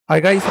Hi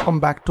guys, welcome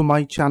back to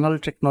my channel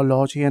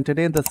Technology, and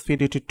today in this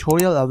video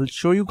tutorial I will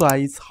show you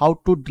guys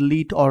how to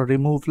delete or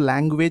remove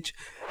language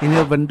in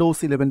your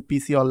Windows 11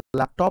 PC or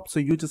laptop. So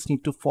you just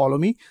need to follow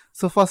me.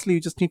 So firstly, you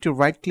just need to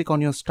right click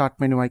on your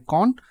start menu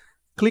icon,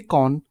 click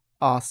on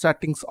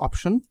settings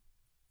option,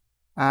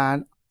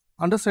 and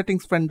under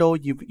settings window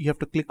you have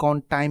to click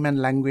on time and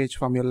language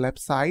from your left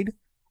side.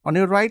 On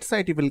your right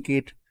side you will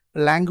get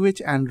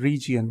language and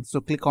region,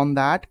 so click on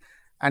that,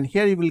 and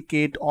here you will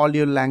get all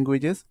your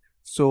languages.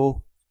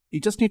 So you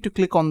just need to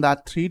click on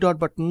that three dot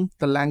button,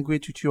 the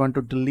language which you want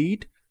to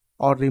delete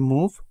or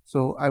remove.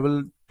 So I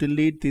will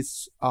delete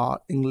this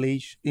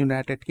English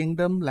United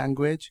Kingdom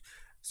language.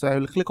 So I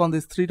will click on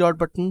this three dot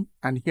button,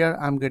 and here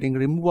I'm getting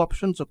remove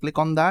option. So click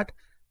on that,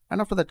 and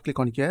after that click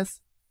on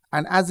yes.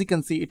 And as you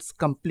can see, it's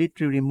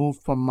completely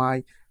removed from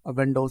my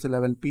Windows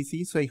 11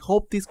 PC. So I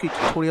hope this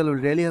tutorial will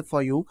really help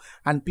for you.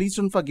 And please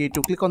don't forget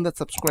to click on that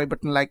subscribe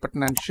button, like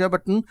button, and share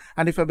button.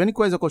 And if you have any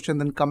questions or question,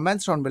 then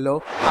comments down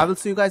below. I will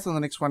see you guys on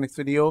the next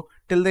video.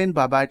 Till then,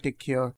 bye bye, take care.